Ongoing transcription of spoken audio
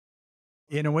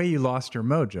In a way, you lost your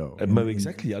mojo.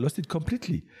 Exactly. I lost it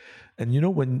completely. And you know,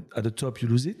 when at the top you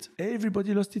lose it,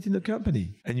 everybody lost it in the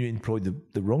company. And you employ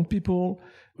the wrong people.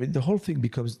 I mean, the whole thing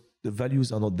becomes, the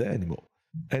values are not there anymore.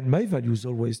 And my value is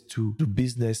always to do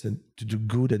business and to do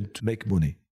good and to make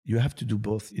money. You have to do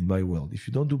both in my world. If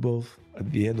you don't do both, at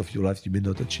the end of your life, you may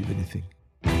not achieve anything.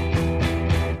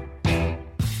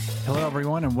 Hello,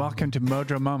 everyone, and welcome to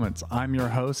Mojo Moments. I'm your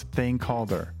host, Thane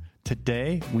Calder.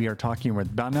 Today, we are talking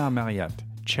with Bernard Mariette,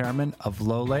 chairman of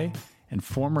Lolë and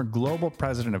former global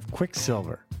president of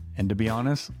Quicksilver. And to be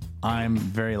honest, I'm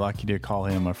very lucky to call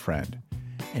him a friend.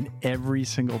 And every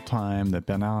single time that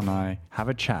Bernard and I have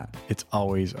a chat, it's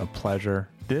always a pleasure.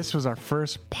 This was our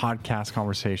first podcast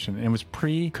conversation, and it was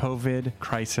pre-COVID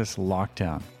crisis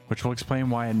lockdown, which will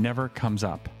explain why it never comes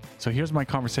up. So here's my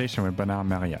conversation with Bernard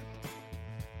Mariette.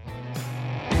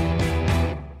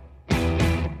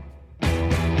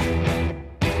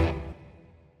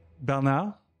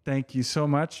 Bernard, thank you so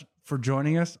much for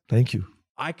joining us. Thank you.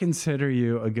 I consider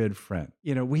you a good friend.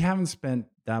 You know, we haven't spent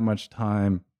that much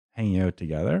time hanging out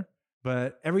together,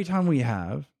 but every time we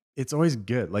have, it's always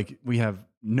good. Like, we have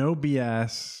no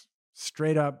BS,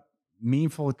 straight up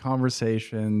meaningful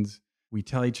conversations. We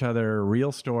tell each other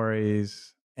real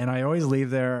stories, and I always leave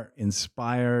there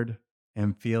inspired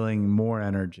and feeling more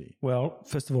energy. Well,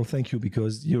 first of all, thank you,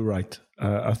 because you're right.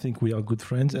 I think we are good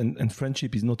friends, and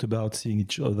friendship is not about seeing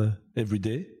each other every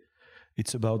day.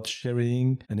 It's about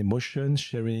sharing an emotion,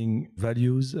 sharing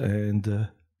values, and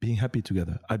being happy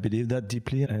together. I believe that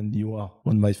deeply, and you are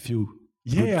one of my few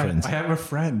good friends. I have a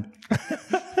friend.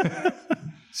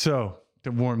 So,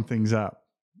 to warm things up,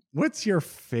 what's your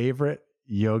favorite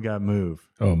yoga move?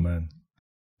 Oh, man.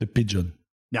 The pigeon.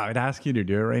 Now, I'd ask you to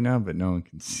do it right now, but no one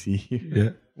can see you. Yeah.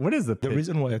 What is the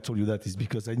reason why I told you that is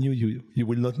because I knew you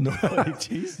will not know what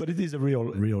it is, but it is a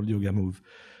real yoga move.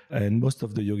 And most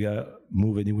of the yoga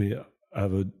move anyway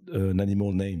have an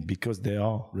animal name because they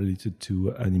are related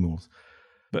to animals.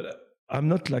 But I'm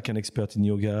not like an expert in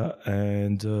yoga,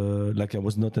 and like I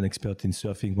was not an expert in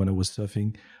surfing when I was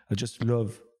surfing. I just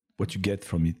love what you get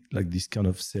from it, like this kind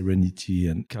of serenity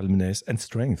and calmness and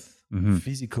strength,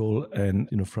 physical and,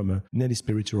 you know, from a nearly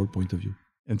spiritual point of view.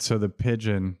 And so the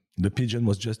pigeon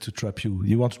was just to trap you.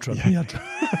 You want to trap me out?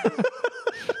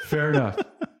 Fair enough.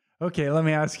 Okay, let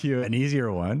me ask you an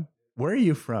easier one. Where are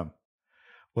you from?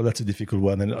 Well, that's a difficult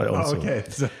one. And also, okay.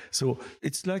 So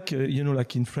it's like, you know,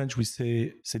 like in French, we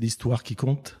say, c'est l'histoire qui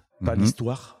compte, pas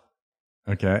l'histoire.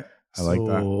 Okay, I like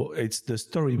that. So it's the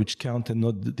story which counts and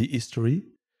not the history.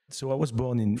 So I was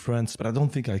born in France, but I don't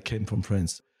think I came from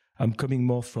France. I'm coming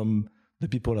more from the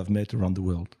people I've met around the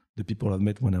world. The people I've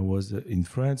met when I was in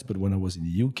France, but when I was in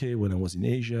the UK, when I was in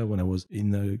Asia, when I was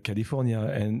in California,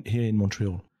 and here in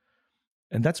Montreal.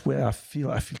 And that's where I feel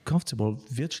comfortable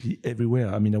virtually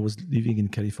everywhere. I mean, I was living in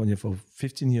California for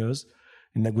 15 years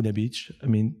in Laguna Beach. I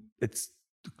mean, it's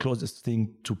the closest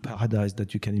thing to paradise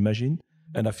that you can imagine.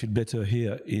 And I feel better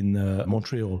here in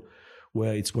Montreal,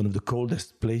 where it's one of the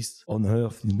coldest places on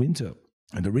earth in winter.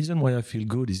 And the reason why I feel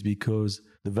good is because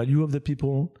the value of the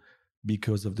people,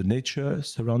 because of the nature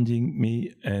surrounding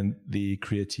me, and the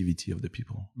creativity of the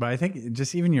people. But I think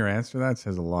just even your answer to that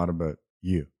says a lot about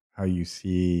you, how you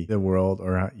see the world,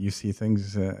 or how you see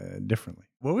things differently.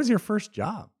 What was your first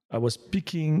job? I was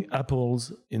picking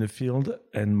apples in a field,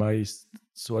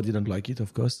 so I didn't like it,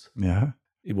 of course. Yeah.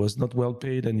 It was not well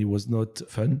paid and it was not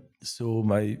fun. So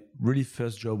my really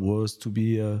first job was to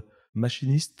be a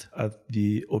machinist at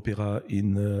the opera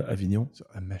in Avignon. So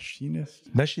a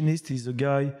machinist? Machinist is a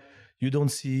guy you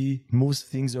don't see, moves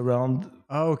things around.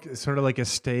 Oh, sort of like a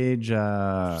stage.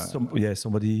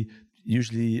 Somebody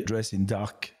usually dressed in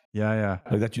dark. Yeah.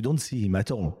 Like that, you don't see him at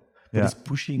all. But he's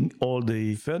pushing all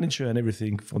the furniture and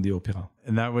everything for the opera.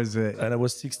 And that was it. And I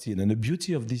was 16. And the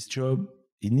beauty of this job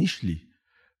initially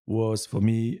was, for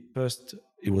me, first,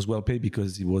 it was well paid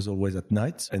because it was always at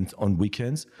night and on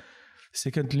weekends.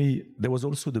 Secondly, there was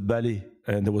also the ballet,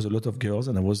 and there was a lot of girls,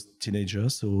 and I was a teenager,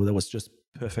 so that was just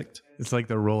perfect. It's like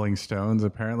the Rolling Stones.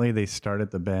 Apparently, they started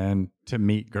the band to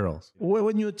meet girls. Well,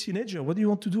 when you're a teenager, what do you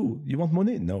want to do? You want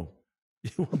money? No.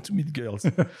 You want to meet girls.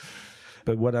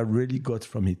 But what I really got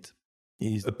from it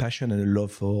is a passion and a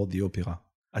love for the opera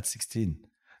at 16.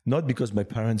 Not because my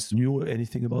parents knew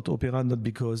anything about opera, not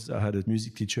because I had a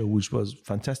music teacher, which was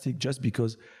fantastic, just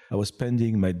because I was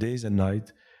spending my days and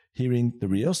nights hearing the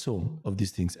rehearsal of these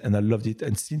things. And I loved it.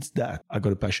 And since that, I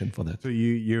got a passion for that. So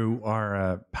you are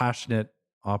a passionate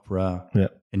opera. Yeah.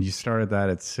 And you started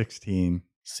that at 16.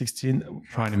 16.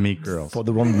 Trying to meet girls. For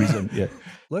the wrong reason, yeah.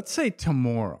 Let's say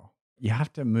tomorrow you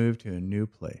have to move to a new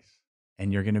place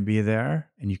and you're going to be there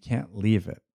and you can't leave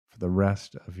it for the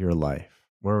rest of your life.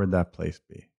 where would that place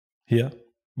be? Here,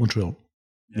 Montreal.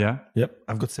 Yeah? Yep.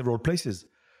 I've got several places.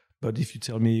 But if you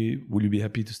tell me, will you be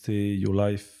happy to stay your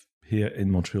life here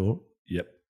in Montreal? Yep.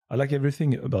 I like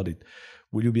everything about it.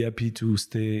 Will you be happy to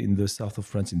stay in the south of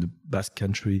France, in the Basque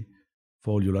Country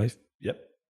for all your life? Yep.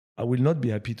 I will not be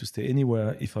happy to stay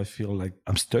anywhere if I feel like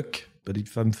I'm stuck. But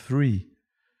if I'm free,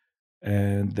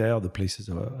 and they are the places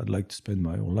I'd like to spend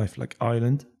my whole life, like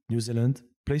Ireland, New Zealand,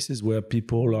 places where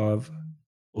people have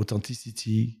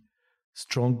authenticity,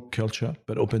 strong culture,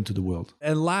 but open to the world.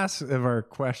 And last of our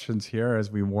questions here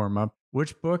as we warm up,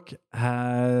 which book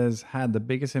has had the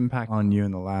biggest impact on you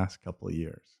in the last couple of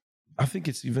years? I think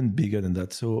it's even bigger than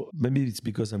that. So maybe it's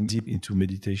because I'm deep into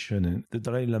meditation, and the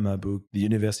Dalai Lama book, The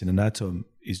Universe in an Atom,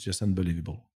 is just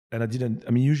unbelievable.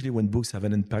 And usually when books have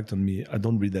an impact on me, I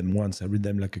don't read them once. I read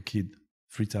them like a kid,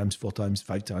 3 times, 4 times,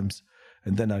 5 times.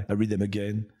 And then I read them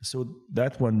again. So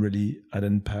that one really had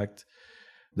an impact.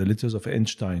 The Letters of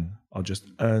Einstein are just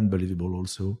unbelievable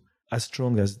also, as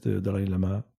strong as the Dalai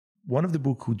Lama. One of the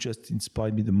books who just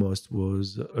inspired me the most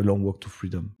was A Long Walk to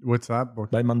Freedom. What's that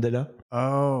book? By Mandela.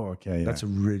 Oh, okay. Yeah. That's a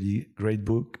really great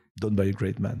book done by a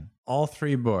great man. All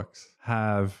 3 books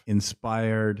have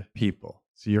inspired people.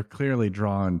 So you're clearly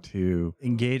drawn to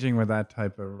engaging with that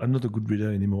type of... I'm not a good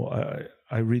reader anymore.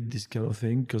 I read this kind of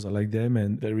thing because I like them.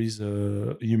 And there is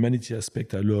a humanity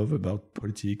aspect I love about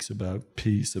politics, about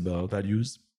peace, about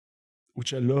values,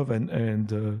 which I love.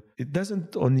 And it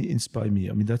doesn't only inspire me.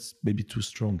 I mean, that's maybe too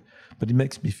strong, but it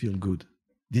makes me feel good.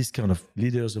 These kind of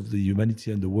leaders of the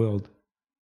humanity and the world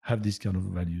have these kind of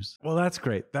values. Well, that's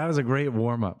great. That was a great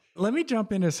warm-up. Let me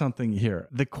jump into something here.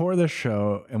 The core of the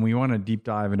show, and we want to deep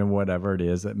dive into whatever it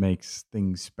is that makes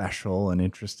things special and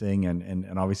interesting, and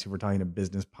obviously we're talking to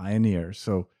business pioneers.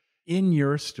 So in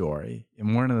your story,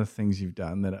 and one of the things you've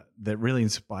done that really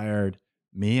inspired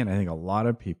me, and I think a lot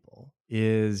of people,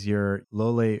 is your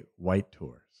Lolë White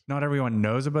Tours. Not everyone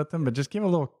knows about them, but just give a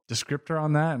little descriptor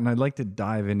on that, and I'd like to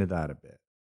dive into that a bit.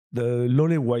 The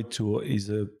Lolë White Tour is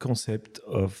a concept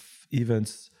of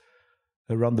events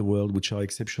around the world which are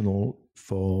exceptional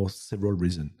for several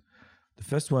reasons. The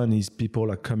first one is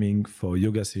people are coming for a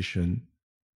yoga session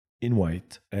in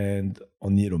white and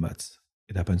on yellow mats.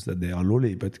 It happens that they are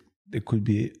Lolë, but they could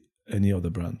be any other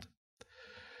brand.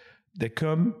 They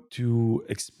come to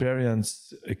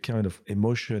experience a kind of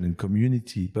emotion and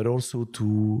community, but also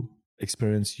to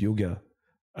experience yoga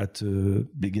at a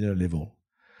beginner level.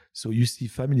 So you see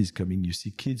families coming, you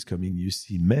see kids coming, you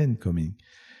see men coming.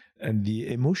 And the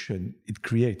emotion it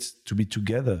creates to be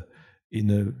together in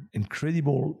an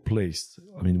incredible place.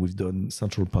 I mean, we've done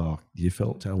Central Park, the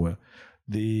Eiffel Tower,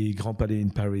 the Grand Palais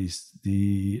in Paris,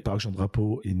 the Parc Jean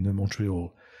Drapeau in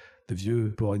Montreal, the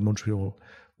Vieux Port in Montreal.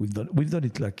 We've done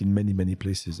it like in many, many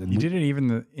places. And you did it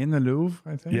even in the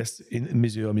Louvre, I think? Yes, in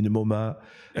museum, in the MoMA.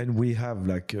 And we have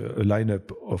like a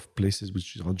lineup of places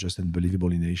which are just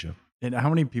unbelievable in Asia. And how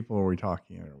many people are we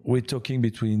talking about? We're talking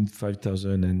between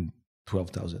 5,000 and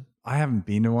 12,000. I haven't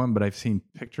been to one, but I've seen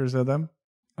pictures of them.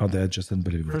 Oh, they're just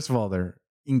unbelievable. First of all, they're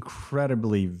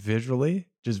incredibly visually.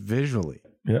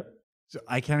 Yeah. So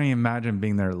I can't even imagine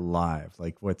being there live.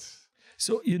 Like what's...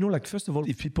 So, like, first of all,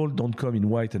 if people don't come in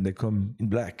white and they come in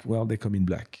black, well, they come in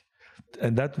black.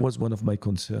 And that was one of my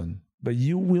concerns. But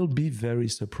you will be very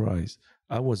surprised.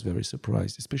 I was very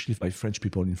surprised, especially by French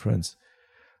people in France.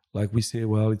 Like we say,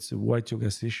 well, it's a white yoga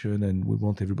session and we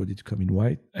want everybody to come in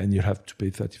white. And you have to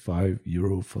pay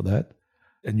 €35 for that.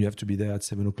 And you have to be there at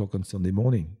 7 o'clock on Sunday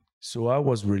morning. So I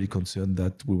was really concerned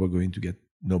that we were going to get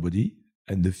nobody.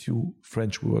 And the few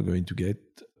French we were going to get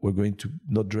were going to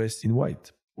not dress in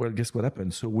white. Well, guess what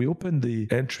happened? So we opened the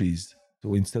entries.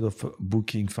 So instead of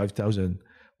booking 5,000,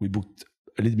 we booked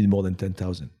a little bit more than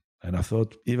 10,000. And I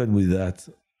thought, even with that,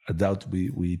 I doubt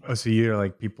we... Oh, so you're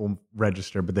like, people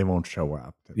register, but they won't show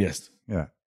up. Yes. Yeah.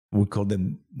 We call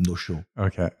them no-show.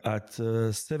 Okay. At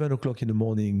 7 o'clock in the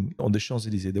morning on the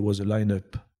Champs-Élysées, there was a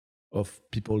lineup of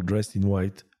people dressed in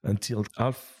white until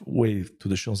halfway to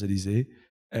the Champs-Élysées.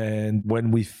 And when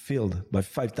we filled by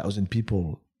 5,000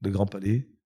 people the Grand Palais,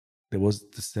 there was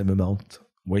the same amount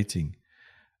waiting.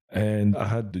 And I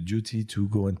had the duty to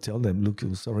go and tell them, look,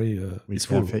 sorry, it's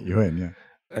full. Fit you in, yeah.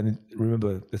 And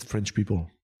remember, that's French people.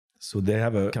 So they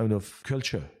have a kind of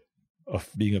culture of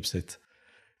being upset.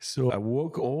 So I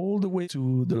walk all the way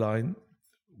to the line,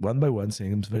 one by one,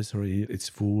 saying, I'm very sorry, it's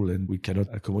full and we cannot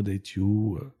accommodate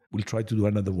you. We'll try to do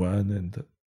another one. And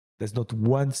there's not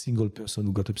one single person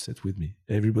who got upset with me.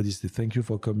 Everybody said, thank you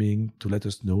for coming to let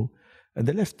us know. And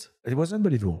they left. It was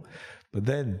unbelievable. But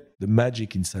then the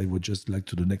magic inside was just like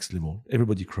to the next level.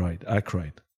 Everybody cried. I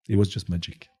cried. It was just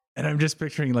magic. And I'm just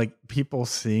picturing like people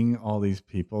seeing all these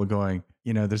people going,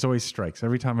 there's always strikes.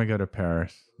 Every time I go to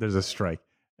Paris, there's a strike.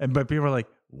 But people are like,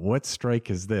 what strike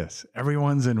is this?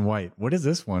 Everyone's in white. What is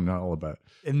this one all about?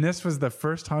 And this was the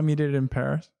first time you did it in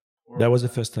Paris? That was the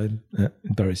first time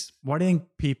in Paris. Why do you think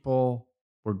people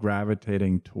were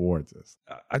gravitating towards this?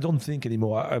 I don't think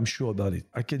anymore. I'm sure about it.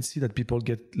 I can see that people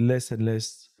get less and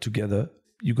less together.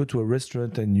 You go to a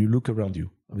restaurant and you look around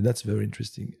you. I mean, that's very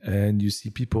interesting. And you see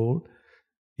people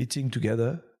eating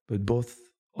together, but both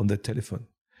on their telephone.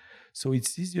 So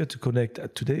it's easier to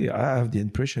connect. Today, I have the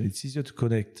impression it's easier to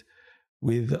connect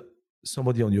with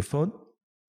somebody on your phone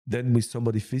than with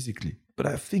somebody physically. But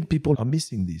I think people are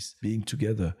missing this, being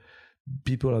together.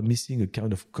 People are missing a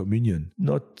kind of communion,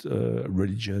 not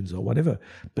religions or whatever,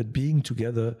 but being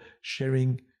together,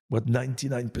 sharing what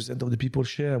 99% of the people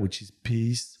share, which is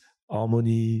peace,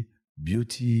 harmony,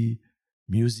 beauty,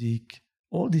 music,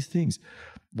 all these things.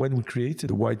 When we created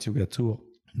the White Yoga Tour,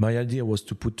 my idea was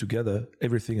to put together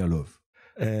everything I love.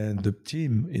 And the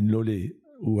team in Lolë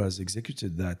who has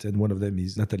executed that, and one of them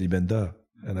is Nathalie Benda,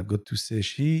 and I've got to say,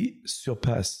 she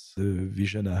surpassed the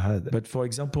vision I had. But for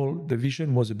example, the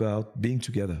vision was about being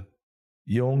together,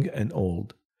 young and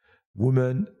old,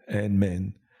 women and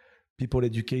men, people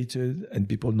educated and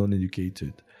people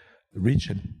non-educated, rich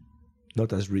and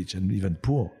not as rich, and even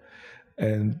poor.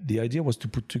 And the idea was to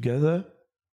put together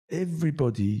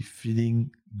everybody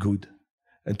feeling good.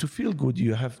 And to feel good,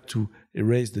 you have to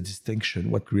erase the distinction,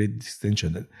 what created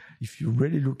distinction. And if you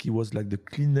really look, it was like the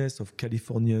cleanness of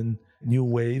Californian new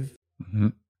wave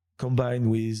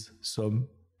combined with some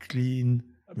clean,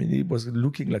 I mean, it was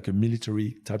looking like a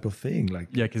military type of thing.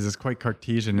 Yeah, because it's quite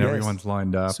Cartesian. Yes. Everyone's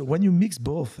lined up. So when you mix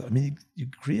both, I mean, you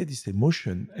create this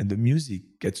emotion and the music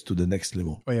gets to the next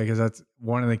level. Oh yeah, because that's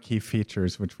one of the key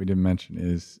features, which we didn't mention,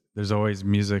 is there's always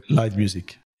music. Live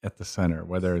music. At the center,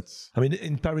 whether it's... I mean,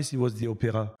 in Paris, it was the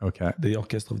opera. Okay. The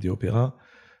orchestra of the opera,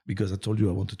 because I told you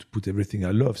I wanted to put everything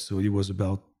I love. So it was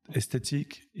about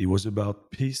aesthetic. It was about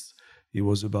peace. It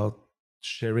was about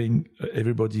sharing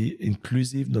everybody,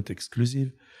 inclusive, not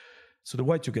exclusive. So the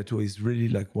White Yoga Tour is really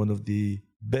like one of the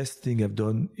best thing I've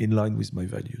done in line with my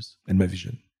values and my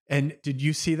vision. And did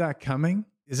you see that coming?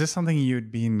 Is this something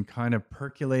you'd been kind of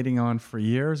percolating on for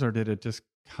years, or did it just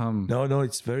come? No,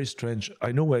 it's very strange.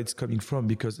 I know where it's coming from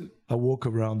because I walk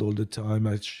around all the time.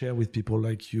 I share with people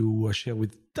like you. I share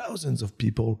with thousands of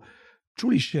people.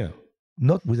 Truly share.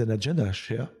 Not with an agenda, I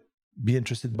share. Be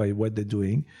interested by what they're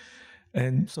doing.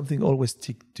 And something always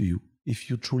sticks to you if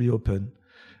you truly open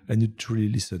and you truly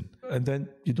listen. And then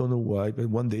you don't know why, but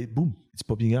one day, boom, it's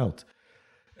popping out.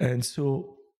 And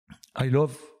so I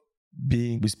love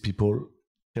being with people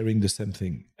sharing the same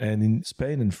thing. And in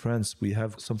Spain and France, we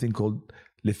have something called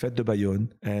Les Fêtes de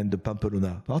Bayonne and the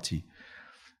Pamplona party.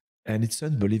 And it's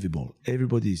unbelievable.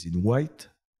 Everybody is in white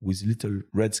with little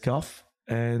red scarf.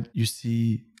 And you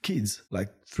see kids like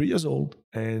 3 years old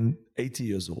and 80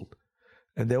 years old.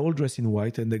 And they're all dressed in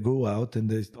white and they go out and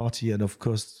they party. And of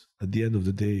course, at the end of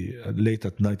the day, late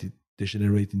at night, it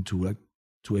degenerates into a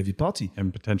too heavy party.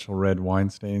 And potential red wine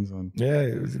stains on. Yeah,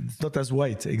 it's not as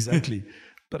white, exactly.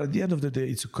 But at the end of the day,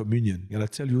 it's a communion. And I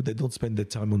tell you, they don't spend their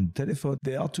time on the telephone.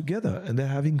 They are together and they're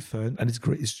having fun. And it's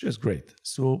great. It's just great.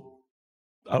 So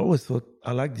I always thought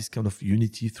I like this kind of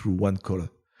unity through one color.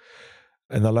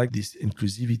 And I like this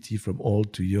inclusivity from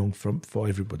old to young, for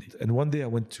everybody. And one day I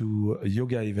went to a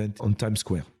yoga event on Times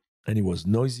Square. And it was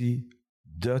noisy,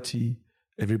 dirty.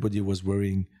 Everybody was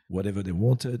wearing whatever they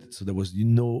wanted. So there was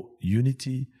no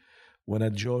unity. When I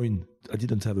joined, I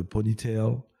didn't have a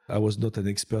ponytail. I was not an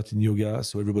expert in yoga,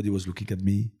 so everybody was looking at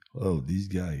me. Oh, this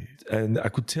guy. And I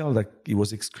could tell that it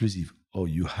was exclusive. Oh,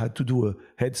 you had to do a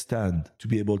headstand to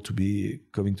be able to be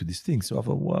coming to this thing. So I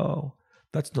thought, wow,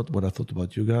 that's not what I thought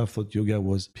about yoga. I thought yoga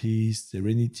was peace,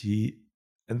 serenity.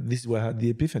 And this is where I had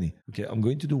the epiphany. Okay, I'm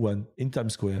going to do one in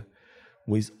Times Square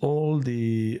with all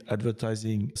the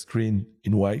advertising screen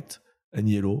in white and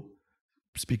yellow,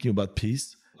 speaking about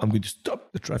peace. I'm going to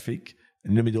stop the traffic.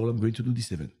 And in the middle, I'm going to do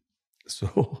this event.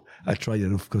 So I tried,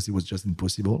 and of course, it was just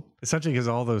impossible. Essentially, because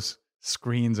all those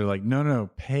screens are like, no,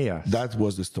 pay us. That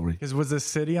was the story. Because was the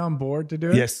city on board to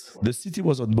do it? Yes, the city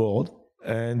was on board.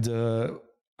 And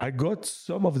I got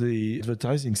some of the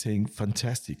advertising saying,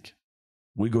 fantastic,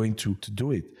 we're going to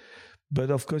do it. But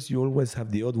of course, you always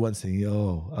have the odd one saying,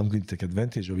 oh, I'm going to take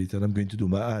advantage of it and I'm going to do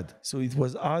my ad. So it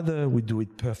was either we do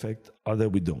it perfect, either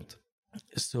we don't.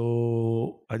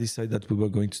 So I decided that we were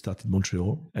going to start in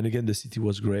Montreal. And again, the city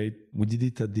was great. We did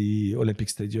it at the Olympic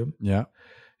Stadium. Yeah.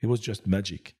 It was just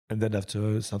magic. And then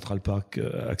after Central Park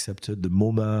accepted the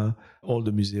MoMA, all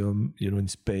the museum, in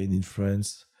Spain, in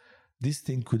France, this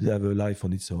thing could have a life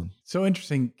on its own. So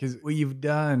interesting, because what you've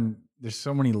done, there's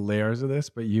so many layers of this,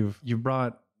 but you've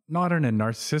brought, not in a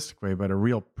narcissistic way, but a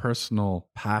real personal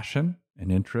passion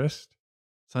and interest,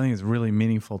 something that's really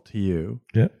meaningful to you,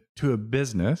 to a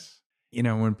business. You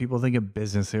know, when people think of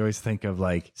business, they always think of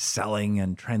like selling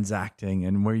and transacting,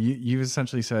 and where you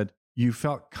essentially said you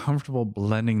felt comfortable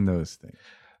blending those things.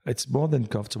 It's more than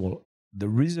comfortable. The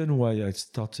reason why I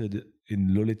started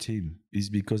in Lolë team is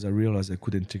because I realized I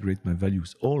could integrate my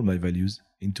values, all my values,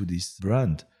 into this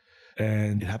brand.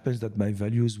 And it happens that my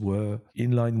values were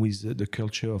in line with the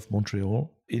culture of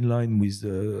Montreal, in line with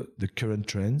the current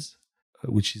trends,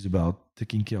 which is about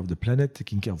taking care of the planet,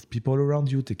 taking care of people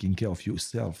around you, taking care of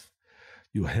yourself,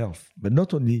 your health, but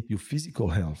not only your physical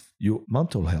health, your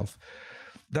mental health.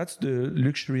 That's the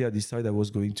luxury I decided I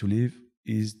was going to live,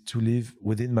 is to live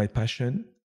within my passion,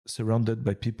 surrounded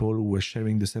by people who were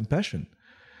sharing the same passion.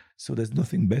 So there's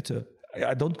nothing better.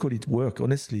 I don't call it work,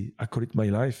 honestly. I call it my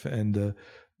life. And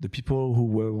the people who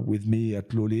were with me at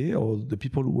Lolë, or the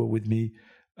people who were with me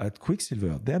at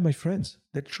Quicksilver, they're my friends.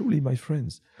 They're truly my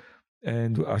friends.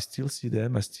 And I still see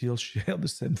them. I still share the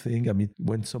same thing. I mean,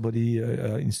 when somebody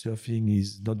in surfing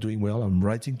is not doing well, I'm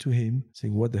writing to him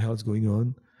saying, what the hell is going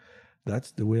on?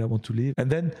 That's the way I want to live.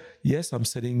 And then, yes, I'm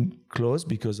selling clothes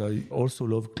because I also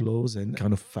love clothes and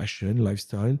kind of fashion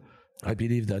lifestyle. I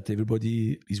believe that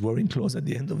everybody is wearing clothes at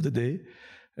the end of the day.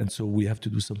 And so we have to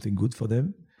do something good for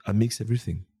them. I mix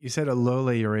everything. You said at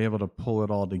Lolë, you were able to pull it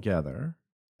all together.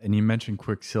 And you mentioned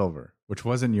Quicksilver, which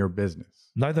wasn't your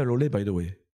business. Neither Lolë, by the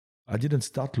way. I didn't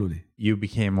start Lolë. You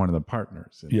became one of the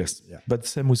partners. Yes, but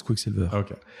same with Quicksilver.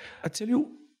 Okay. I tell you,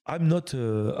 I'm not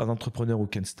an entrepreneur who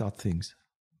can start things.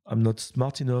 I'm not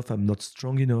smart enough. I'm not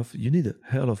strong enough. You need a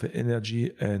hell of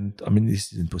energy. And I mean,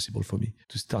 this is impossible for me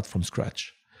to start from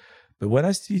scratch. But when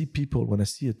I see people, when I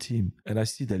see a team, and I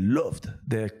see they loved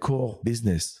their core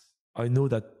business, I know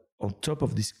that on top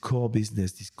of this core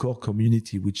business, this core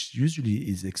community, which usually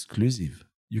is exclusive,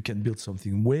 you can build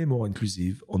something way more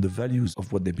inclusive on the values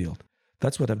of what they build.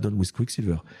 That's what I've done with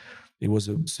Quicksilver. It was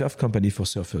a surf company for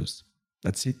surfers.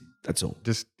 That's it. That's all.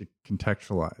 Just to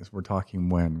contextualize, we're talking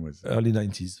when was it? Early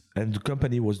 90s. And the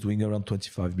company was doing around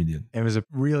 25 million. It was a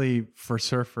really for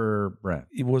surfer brand.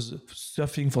 It was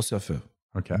surfing for surfer.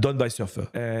 Okay. Done by surfer.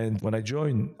 And when I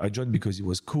joined because it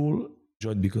was cool.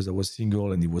 Joined because I was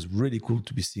single, and it was really cool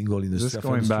to be single in the surf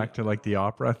industry. Is this going back to like the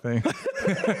opera thing?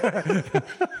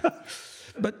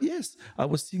 But yes, I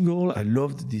was single. I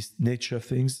loved these nature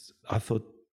things. I thought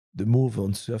the move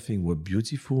on surfing were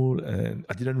beautiful, and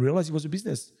I didn't realize it was a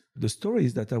business. The story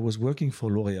is that I was working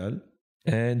for L'Oréal,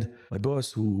 and my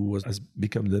boss, who has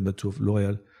become the number 2 of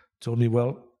L'Oréal, told me,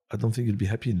 well, I don't think you'll be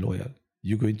happy in L'Oréal.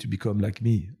 You're going to become like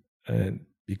me. And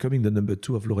becoming the number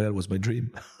 2 of L'Oréal was my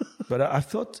dream. But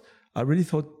I really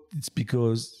thought it's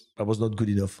because I was not good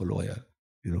enough for L'Oréal,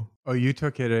 you know? Oh, you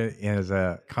took it as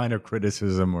a kind of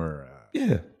criticism or...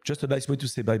 Yeah, just a nice way to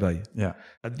say bye-bye. Yeah.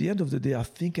 At the end of the day, I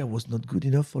think I was not good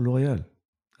enough for L'Oréal.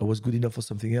 I was good enough for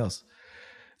something else.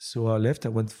 So I left. I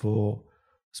went for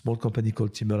a small company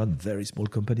called Timberland, very small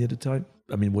company at the time.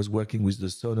 I mean, was working with the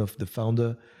son of the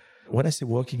founder. When I say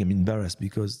working, I'm embarrassed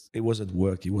because it wasn't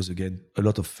work. It was, again, a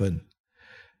lot of fun.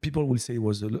 People will say it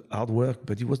was hard work,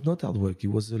 but it was not hard work.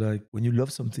 It was like when you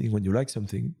love something, when you like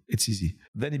something, it's easy.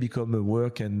 Then it became a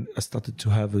work, and I started to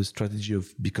have a strategy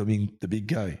of becoming the big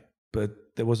guy. But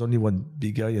there was only one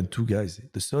big guy and 2 guys,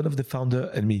 the son of the founder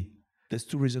and me. There's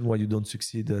 2 reasons why you don't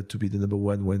succeed to be the number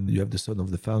 1 when you have the son of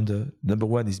the founder. Number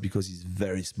 1 is because he's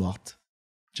very smart,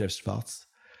 Jeff Schwartz.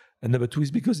 And number 2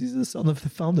 is because he's the son of the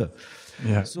founder.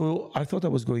 Yeah. So I thought I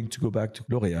was going to go back to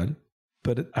L'Oréal,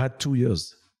 but I had 2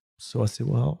 years. So I said,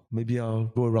 well, maybe I'll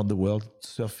go around the world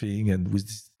surfing and with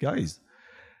these guys.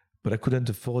 But I couldn't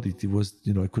afford it. It was,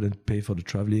 I couldn't pay for the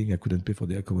traveling. I couldn't pay for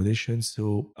the accommodation.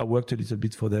 So I worked a little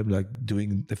bit for them, like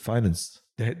doing the finance.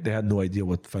 They had no idea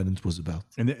what finance was about.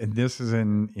 And this is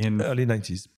in early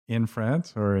 90s. In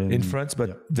France or in France,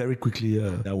 but very quickly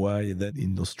Hawaii, then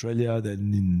in Australia,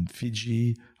 then in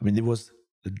Fiji. I mean, it was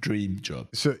a dream job.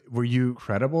 So were you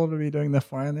credible to be doing the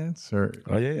finance? Or?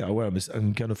 Oh, yeah,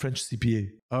 I'm kind of French CPA.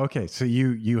 Okay, so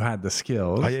you had the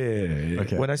skills. Oh, yeah.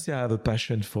 Okay. When I say I have a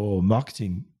passion for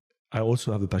marketing, I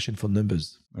also have a passion for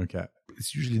numbers. Okay.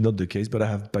 It's usually not the case, but I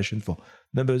have a passion for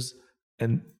numbers,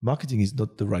 and marketing is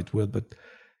not the right word, but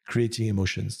creating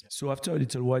emotions. So after a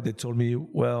little while, they told me,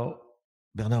 well,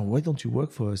 Bernard, why don't you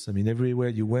work for us? I mean, everywhere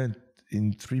you went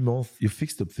in 3 months, you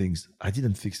fixed up things. I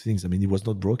didn't fix things. I mean, it was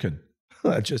not broken.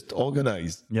 I just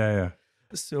organized. Yeah.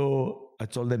 So I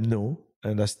told them no.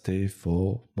 and I stayed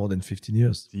for more than 15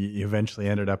 years. You eventually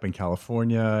ended up in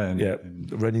California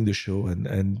and running the show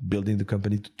and building the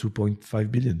company to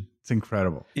 2.5 billion. It's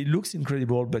incredible. It looks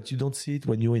incredible, but you don't see it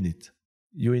when you're in it.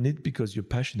 You're in it because you're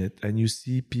passionate and you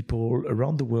see people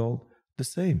around the world the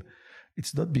same.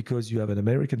 It's not because you have an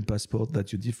American passport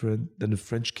that you're different than a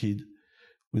French kid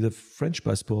with a French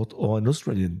passport or an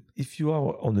Australian. If you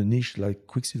are on a niche like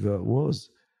Quicksilver was,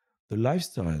 the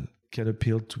lifestyle can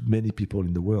appeal to many people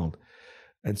in the world.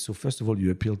 And so first of all, you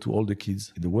appeal to all the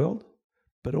kids in the world,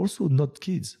 but also not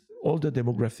kids. Older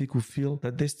demographic who feel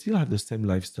that they still have the same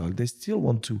lifestyle. They still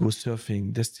want to go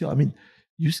surfing.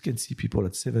 You can see people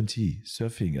at 70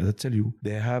 surfing. And I tell you,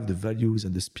 they have the values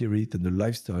and the spirit and the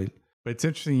lifestyle. But it's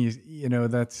interesting,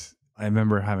 I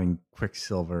remember having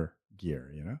Quicksilver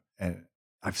gear, and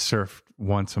I've surfed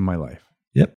once in my life.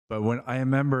 Yep. But when I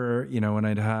remember, when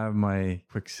I'd have my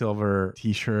Quicksilver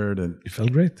t-shirt and it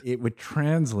felt great. It would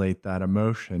translate that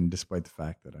emotion despite the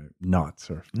fact that I'm not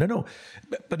surfing. No.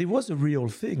 But it was a real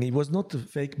thing. It was not a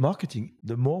fake marketing.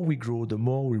 The more we grow, the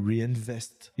more we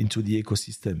reinvest into the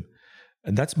ecosystem.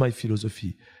 And that's my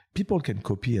philosophy. People can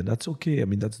copy, and that's okay.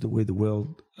 That's the way the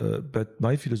world. But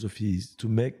my philosophy is to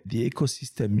make the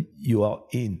ecosystem you are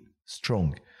in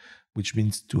strong, which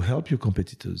means to help your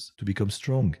competitors to become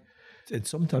strong. And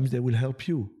sometimes they will help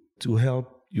you, to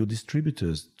help your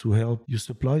distributors, to help your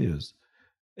suppliers.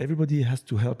 Everybody has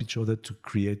to help each other to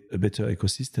create a better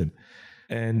ecosystem.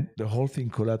 And the whole thing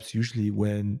collapses usually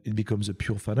when it becomes a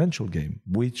pure financial game,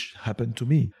 which happened to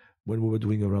me. When we were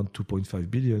doing around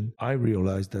 2.5 billion, I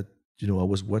realized that, I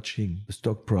was watching the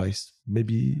stock price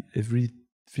maybe every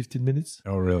 15 minutes.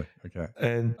 Oh, really? Okay.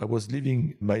 And I was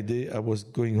living my day. I was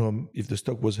going home. If the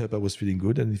stock was up, I was feeling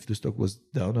good. And if the stock was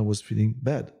down, I was feeling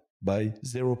bad. By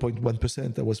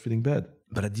 0.1%, I was feeling bad.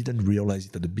 But I didn't realize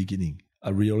it at the beginning.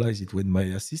 I realized it when my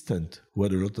assistant, who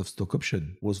had a lot of stock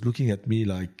option, was looking at me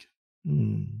like,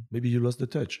 maybe you lost the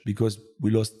touch because we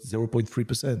lost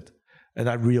 0.3%. And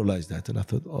I realized that. And I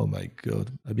thought, oh my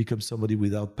God, I become somebody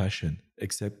without passion,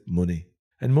 except money.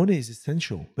 And money is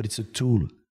essential, but it's a tool.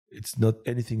 It's not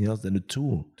anything else than a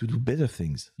tool to do better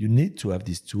things. You need to have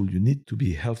this tool. You need to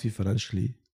be healthy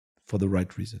financially for the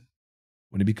right reason.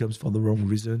 When it becomes for the wrong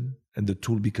reason and the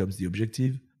tool becomes the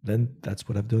objective, then that's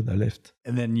what I've done. I left.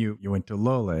 And then you went to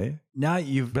Lolë.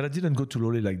 But I didn't go to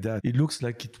Lolë like that. It looks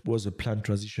like it was a planned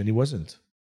transition. It wasn't.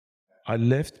 I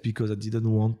left because I didn't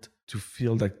want to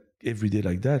feel like every day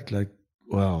like that. Like,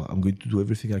 wow, I'm going to do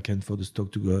everything I can for the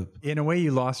stock to go up. In a way,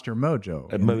 you lost your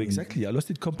mojo. Exactly. I lost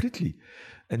it completely.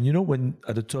 And when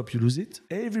at the top you lose it,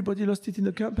 everybody lost it in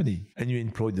the company. And you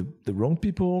employ the wrong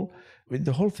people.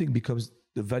 The whole thing becomes,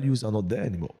 the values are not there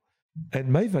anymore.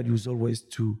 And my value is always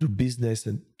to do business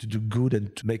and to do good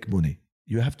and to make money.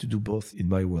 You have to do both in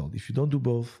my world. If you don't do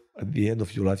both, at the end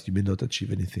of your life, you may not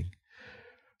achieve anything.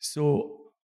 So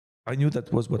I knew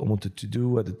that was what I wanted to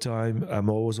do at the time. I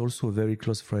was also a very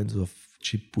close friend of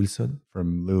Chip Wilson.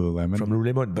 From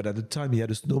Lululemon. But at the time, he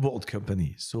had a snowboard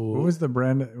company. So what was the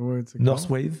brand? What's it North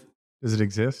called? Wave. Does it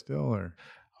exist still? Or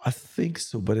I think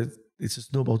so, but it's a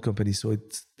snowboard company. So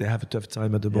they have a tough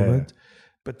time at the moment.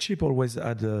 But Chip always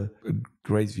had a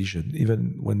great vision,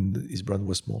 even when his brand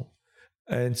was small.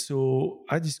 And so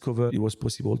I discovered it was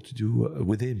possible to do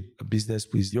with him a business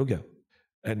with yoga.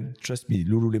 And trust me,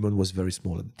 Lululemon was very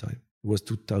small at the time. It was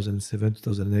 2007,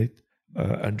 2008,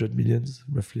 100 millions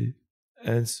roughly.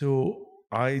 And so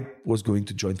I was going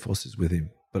to join forces with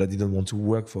him, but I didn't want to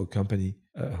work for a company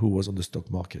who was on the stock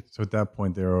market. So at that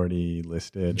point, they're already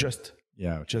listed? Just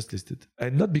listed.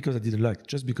 And not because I didn't like,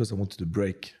 just because I wanted to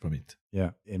break from it.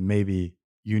 Yeah. And maybe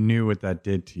you knew what that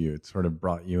did to you. It sort of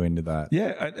brought you into that.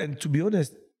 Yeah. And to be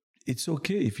honest, it's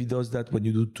okay if he does that when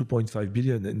you do 2.5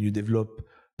 billion and you develop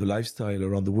the lifestyle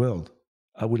around the world.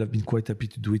 I would have been quite happy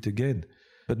to do it again,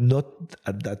 but not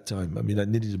at that time. I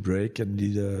needed a break. I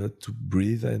needed to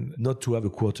breathe and not to have a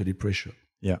quarterly pressure.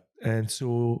 Yeah. And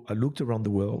so I looked around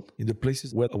the world in the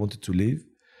places where I wanted to live,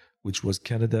 which was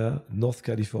Canada, North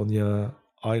California,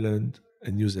 Ireland,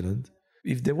 and New Zealand.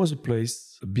 If there was a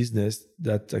place, a business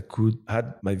that I could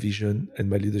add my vision and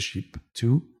my leadership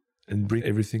to and bring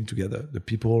everything together, the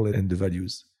people and the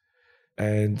values.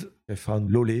 And I found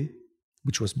Lolë,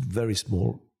 which was very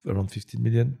small, around 15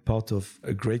 million, part of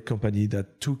a great company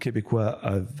that two Québécois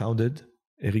have founded,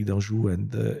 Éric Danjou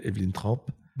and Evelyne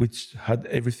Tramp, which had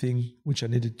everything which I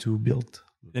needed to build.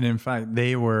 And in fact,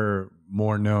 they were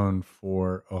more known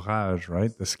for Orage,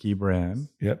 right? The ski brand.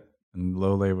 Yep. And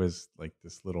Lolë was like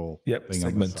this little thing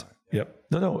segment. on the side. Yep.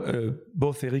 No.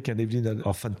 Both Eric and Evelyne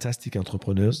are fantastic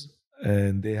entrepreneurs,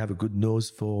 and they have a good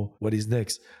nose for what is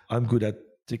next. I'm good at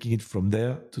taking it from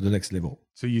there to the next level.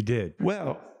 So you did?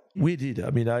 Well, We did.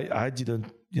 I mean, I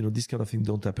didn't, this kind of thing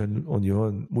don't happen on your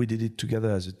own. We did it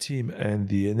together as a team, and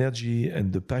the energy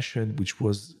and the passion which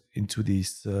was into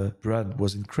this brand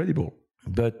was incredible.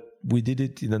 But we did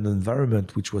it in an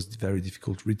environment which was very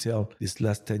difficult. Retail, this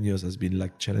last 10 years has been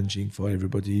like challenging for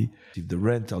everybody. If the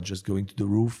rent are just going to the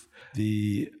roof,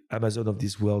 the Amazon of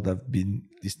this world have been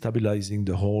destabilizing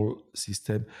the whole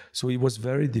system. So it was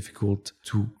very difficult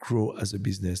to grow as a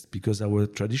business because our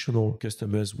traditional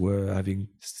customers were having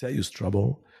serious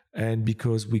trouble and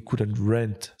because we couldn't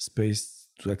rent space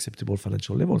to acceptable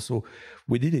financial level. So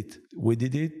we did it. We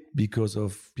did it because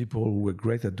of people who were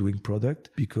great at doing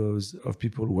product, because of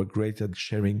people who were great at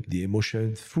sharing the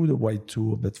emotion through the white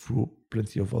tool, but through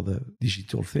plenty of other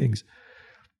digital things.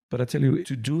 But I tell you,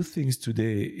 to do things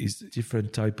today is a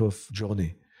different type of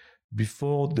journey.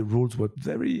 Before, the rules were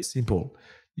very simple.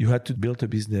 You had to build a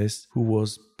business who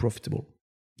was profitable.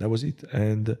 That was it.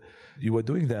 And you were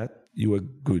doing that, you were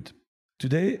good.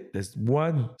 Today, there's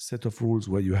one set of rules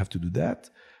where you have to do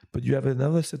that, but you have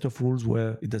another set of rules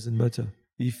where it doesn't matter.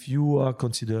 If you are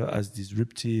considered as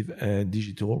disruptive and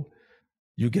digital,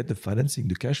 you get the financing,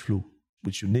 the cash flow,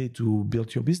 which you need to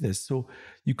build your business. So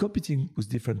you're competing with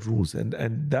different rules, and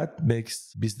that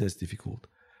makes business difficult.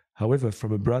 However,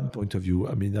 from a brand point of view,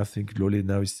 I mean, I think Lolë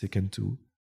now is second to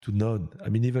none. I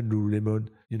mean, even Lululemon,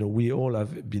 we all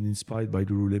have been inspired by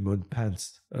Lululemon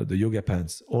pants, the yoga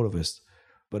pants, all of us.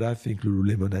 But I think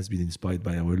Lululemon has been inspired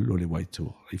by our Lolë White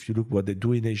Tour. If you look what they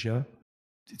do in Asia,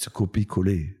 it's a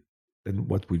copy-collé than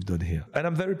what we've done here. And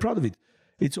I'm very proud of it.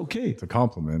 It's okay. It's a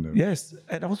compliment. Yes.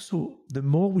 And also, the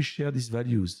more we share these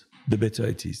values, the better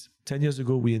it is. 10 years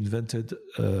ago, we invented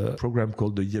a program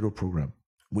called the Yellow Program,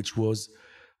 which was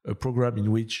a program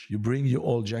in which you bring your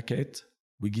old jacket,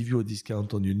 we give you a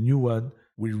discount on your new one,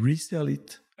 we resell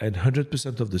it, and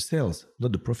 100% of the sales,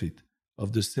 not the profit,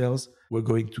 of the sales were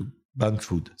going to bank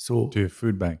food. So to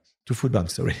food banks. To food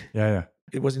banks, sorry. Yeah.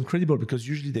 It was incredible because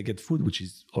usually they get food, which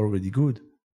is already good.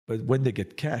 But when they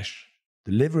get cash,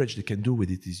 the leverage they can do with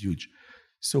it is huge.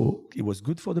 So it was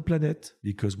good for the planet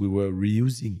because we were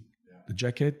reusing the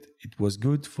jacket. It was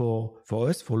good for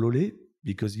us, for Lolë,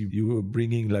 because you were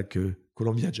bringing like a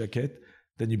Columbia jacket,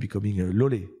 then you're becoming a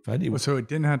Lolë fan. So it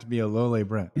didn't have to be a Lolë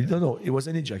brand. No, it was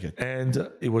any jacket. And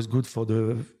it was good for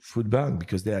the food bank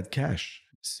because they had cash.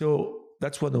 So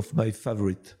that's one of my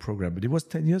favorite programs, but it was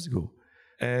 10 years ago.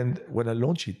 And when I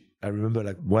launched it, I remember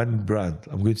like one brand,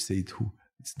 I'm going to say it who,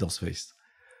 it's North Face.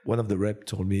 One of the rep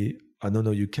told me, no,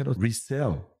 you cannot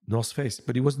resell North Face.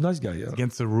 But he was a nice guy. It's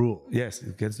against the rule. Yes,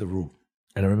 against the rule.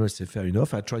 And I remember saying, fair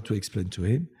enough. I tried to explain to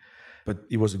him, but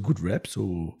he was a good rep,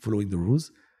 so following the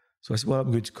rules. So I said,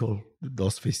 I'm going to call the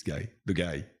North Face guy, the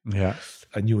guy. Yeah.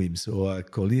 I knew him. So I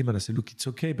called him and I said, look, it's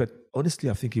okay. But honestly,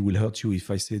 I think it will hurt you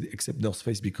if I say accept North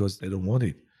Face because they don't want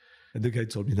it. And the guy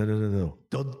told me, no.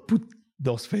 Don't put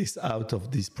North Face out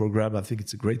of this program. I think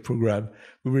it's a great program.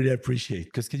 We really appreciate it.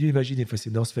 Because can you imagine if I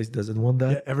say North Face doesn't want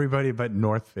that? Yeah, everybody but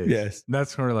North Face. Yes.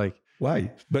 That's sort of like...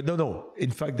 Why? But no. In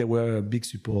fact, there were a big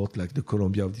support like the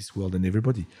Columbia of this world and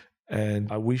everybody.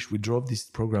 And I wish we drove this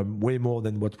program way more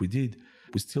than what we did.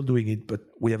 We're still doing it, but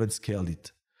we haven't scaled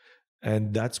it.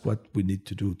 And that's what we need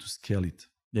to do to scale it.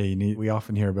 Yeah, we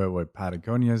often hear about what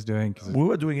Patagonia is doing. We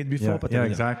were doing it before Patagonia. Yeah,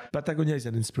 exactly. Patagonia is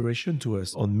an inspiration to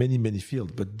us on many, many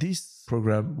fields. But this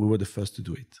program, we were the first to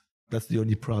do it. That's the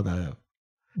only pride I have.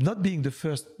 Not being the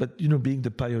first, but being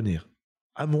the pioneer.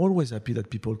 I'm always happy that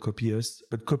people copy us,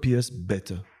 but copy us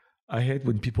better. I hate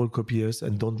when people copy us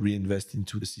and don't reinvest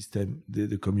into the system,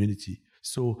 the community.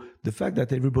 So the fact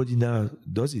that everybody now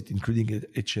does it, including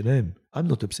H&M, I'm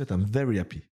not upset. I'm very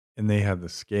happy. And they have the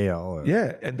scale.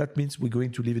 Yeah, and that means we're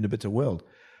going to live in a better world.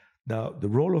 Now, the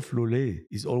role of Lolë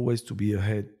is always to be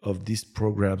ahead of these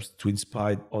programs to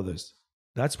inspire others.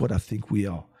 That's what I think we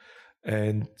are.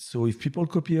 And so if people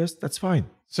copy us, that's fine.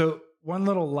 So one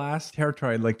little last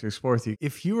territory I'd like to explore with you.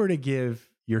 If you were to give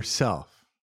yourself,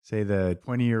 say the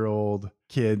 20-year-old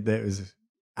kid that was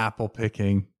apple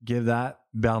picking, give that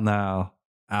Bernard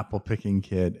apple picking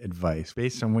kid advice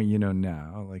based on what you know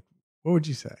now, like what would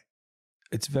you say?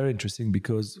 It's very interesting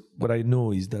because what I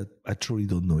know is that I truly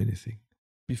don't know anything.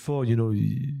 Before,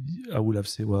 I would have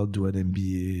said, well, do an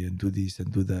MBA and do this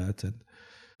and do that.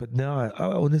 But now I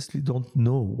honestly don't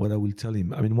know what I will tell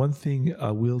him. I mean, one thing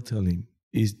I will tell him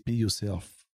is be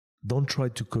yourself. Don't try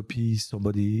to copy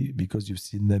somebody because you've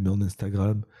seen them on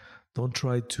Instagram. Don't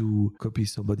try to copy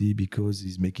somebody because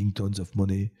he's making tons of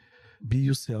money. Be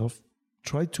yourself.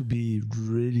 Try to be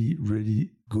really,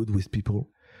 really good with people.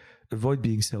 Avoid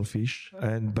being selfish.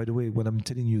 And by the way, when I'm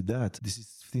telling you that, this is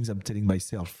things I'm telling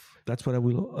myself. That's what I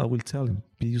will tell him.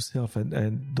 Be yourself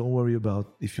and don't worry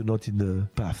about if you're not in the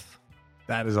path.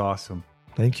 That is awesome.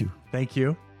 Thank you. Thank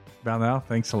you. Bernard,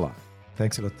 thanks a lot.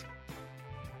 Thanks a lot.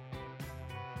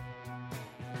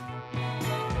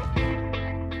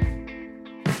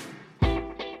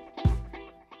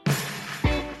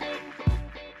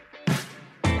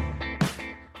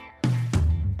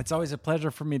 It's always a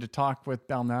pleasure for me to talk with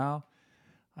Bernard.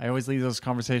 I always leave those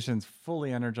conversations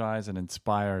fully energized and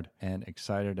inspired and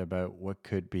excited about what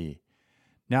could be.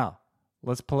 Now,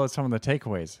 let's pull out some of the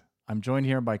takeaways. I'm joined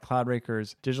here by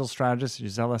Cloudraker's digital strategist,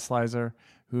 Gisela Slizer,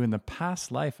 who in the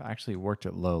past life actually worked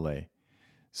at Lolë.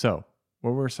 So,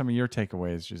 what were some of your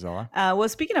takeaways, Gisela? Well,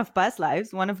 speaking of past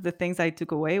lives, one of the things I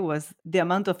took away was the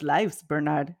amount of lives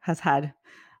Bernard has had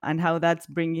and how that's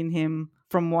bringing him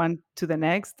from one to the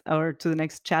next or to the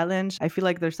next challenge. I feel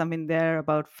like there's something there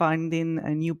about finding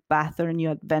a new path or a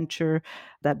new adventure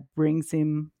that brings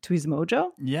him to his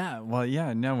mojo. Yeah, well,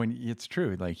 yeah, no, it's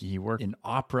true. Like he worked in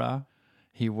opera,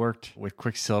 he worked with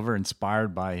Quicksilver,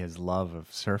 inspired by his love of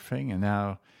surfing, and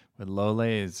now with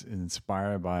Lolë is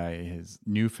inspired by his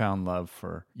newfound love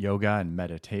for yoga and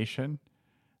meditation.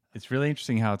 It's really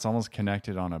interesting how it's almost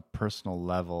connected on a personal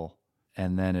level,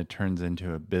 and then it turns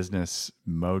into a business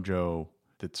mojo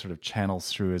that sort of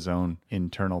channels through his own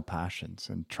internal passions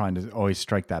and trying to always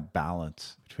strike that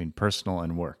balance between personal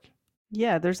and work.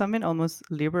 Yeah, there's something almost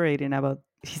liberating about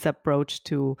his approach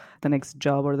to the next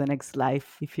job or the next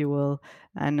life, if you will.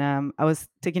 And I was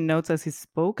taking notes as he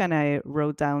spoke, and I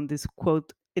wrote down this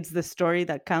quote: "It's the story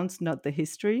that counts, not the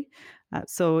history."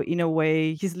 So in a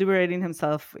way, he's liberating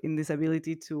himself in this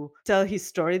ability to tell his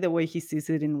story the way he sees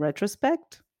it in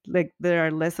retrospect. Like there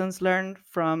are lessons learned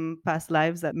from past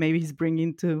lives that maybe he's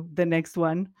bringing to the next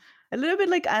one. A little bit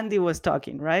like Andy was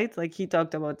talking, right? Like he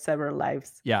talked about several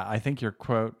lives. Yeah, I think your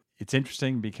quote, it's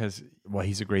interesting because, well,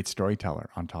 he's a great storyteller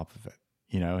on top of it.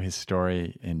 You know, his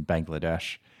story in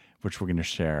Bangladesh, which we're going to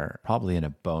share probably in a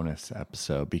bonus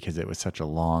episode because it was such a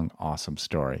long, awesome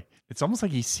story. It's almost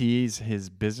like he sees his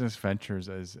business ventures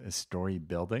as story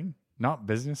building, not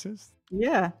businesses.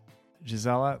 Yeah.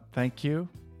 Gisela, thank you.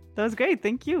 That was great.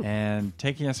 Thank you. And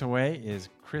taking us away is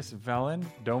Chris Vellen.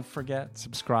 Don't forget,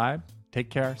 subscribe. Take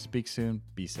care. Speak soon.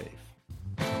 Be safe.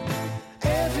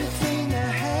 Everything